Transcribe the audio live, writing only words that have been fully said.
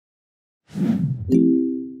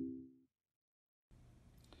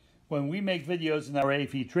When we make videos in our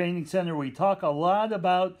AAFE Training Center, we talk a lot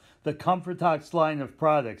about the Comfortox line of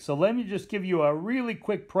products. So let me just give you a really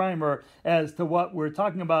quick primer as to what we're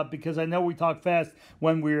talking about, because I know we talk fast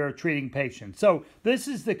when we are treating patients. So this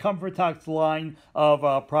is the Comfortox line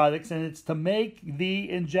of products, and it's to make the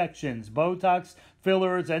injections, Botox,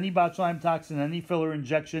 fillers, any botulinum toxin, any filler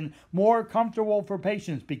injection more comfortable for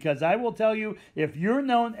patients, because I will tell you, if you're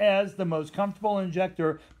known as the most comfortable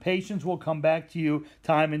injector, patients will come back to you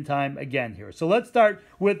time and time again here. So let's start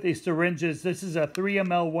with the syringes. This is a 3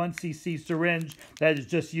 ml 1 cc syringe that is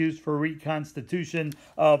just used for reconstitution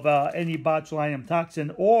of any botulinum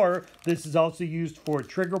toxin, or this is also used for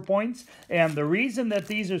trigger points. And the reason that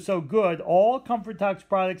these are so good, all Comfortox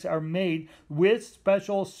products are made with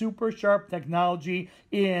special super sharp technology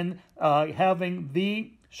in having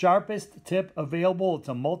the sharpest tip available. It's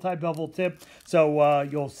a multi-bevel tip, so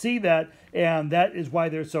you'll see that, and that is why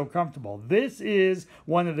they're so comfortable. This is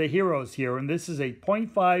one of the heroes here, and this is a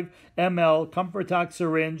 0.5 ml Comfortox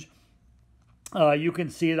syringe. You can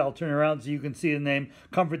see it. I'll turn around so you can see the name.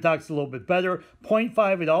 Comfortox a little bit better.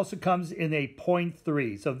 0.5. It also comes in a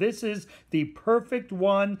 0.3. So this is the perfect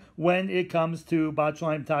one when it comes to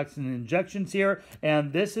botulinum toxin injections here.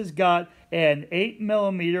 And this has got an 8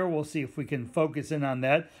 millimeter. We'll see if we can focus in on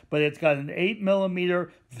that. But it's got an 8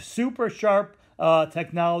 millimeter super sharp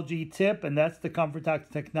technology tip, and that's the Comfortox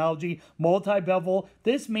technology, multi-bevel.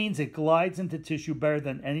 This means it glides into tissue better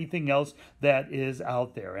than anything else that is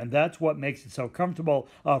out there, and that's what makes it so comfortable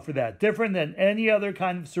for that. Different than any other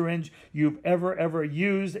kind of syringe you've ever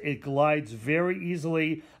used. It glides very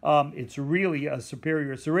easily. It's really a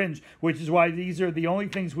superior syringe, which is why these are the only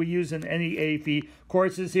things we use in any AAFE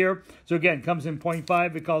courses here. So again, comes in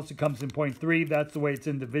 0.5. It also comes in 0.3. That's the way it's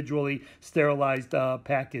individually sterilized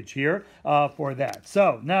package here for that.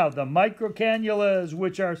 So now the micro cannulas,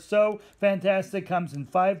 which are so fantastic, comes in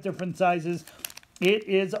 5 different sizes. It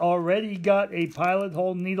is already got a pilot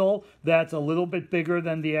hole needle that's a little bit bigger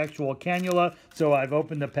than the actual cannula. So I've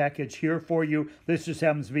opened the package here for you. This just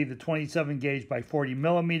happens to be the 27 gauge by 40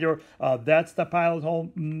 millimeter. That's the pilot hole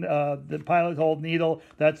needle.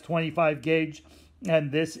 That's 25 gauge.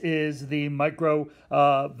 And this is the micro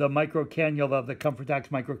cannula, the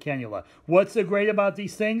Comfortox micro cannula. What's so great about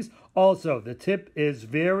these things? Also, the tip is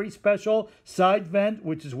very special. Side vent,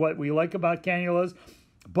 which is what we like about cannulas,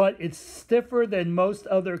 but it's stiffer than most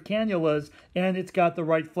other cannulas, and it's got the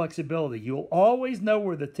right flexibility. You'll always know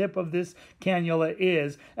where the tip of this cannula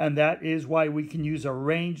is, and that is why we can use a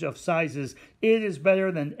range of sizes. It is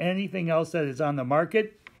better than anything else that is on the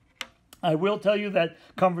market. I will tell you that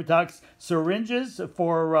Comfortox syringes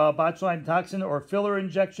for botulinum toxin or filler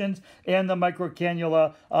injections, and the micro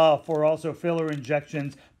cannula for also filler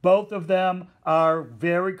injections, both of them are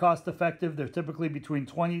very cost effective. They're typically between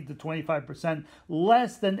 20 to 25%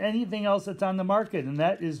 less than anything else that's on the market, and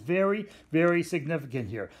that is very, very significant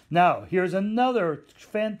here. Now, here's another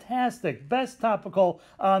fantastic, best topical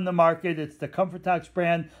on the market. It's the Comfortox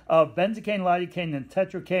brand of benzocaine, lidocaine, and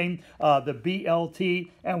tetracaine, the BLT,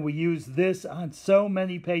 and we use this on so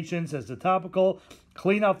many patients as a topical.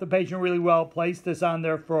 Clean off the patient really well. Place this on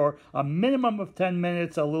there for a minimum of 10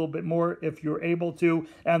 minutes, a little bit more if you're able to.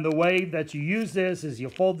 And the way that you use this is you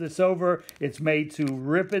fold this over. It's made to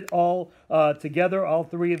rip it all together, all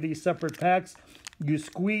 3 of these separate packs. You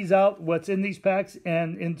squeeze out what's in these packs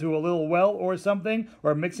and into a little well or something,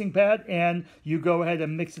 or a mixing pad, and you go ahead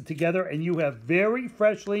and mix it together, and you have very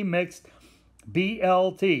freshly mixed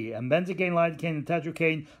BLT, and benzocaine, lidocaine, and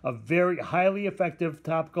tetracaine, a very highly effective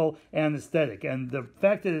topical anesthetic. And the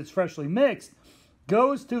fact that it's freshly mixed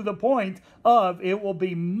goes to the point of it will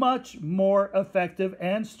be much more effective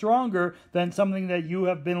and stronger than something that you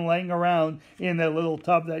have been laying around in a little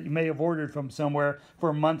tub that you may have ordered from somewhere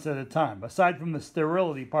for months at a time. Aside from the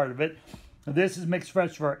sterility part of it, this is mixed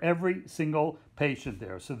fresh for every single patient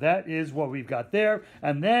there. So that is what we've got there.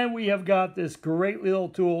 And then we have got this great little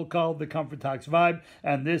tool called the Comfortox Vibe,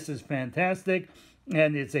 and this is fantastic.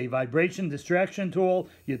 And it's a vibration distraction tool.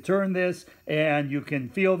 You turn this and you can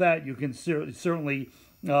feel that. You can certainly,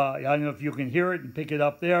 I don't know if you can hear it and pick it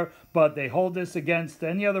up there, but they hold this against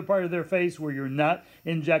any other part of their face where you're not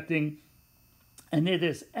injecting. And it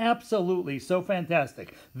is absolutely so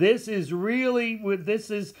fantastic. This is really, we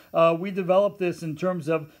developed this in terms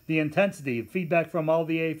of the intensity, feedback from all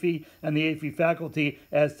the AAFE and the AAFE faculty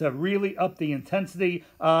as to really up the intensity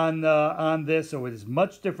on this. So it is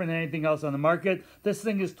much different than anything else on the market. This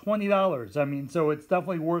thing is $20. I mean, so it's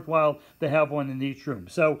definitely worthwhile to have one in each room.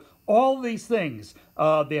 So All these things,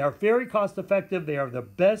 they are very cost effective. They are the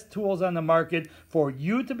best tools on the market for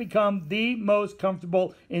you to become the most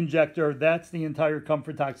comfortable injector. That's the entire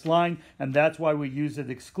Comfortox line, and that's why we use it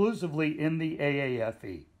exclusively in the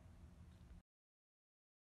AAFE.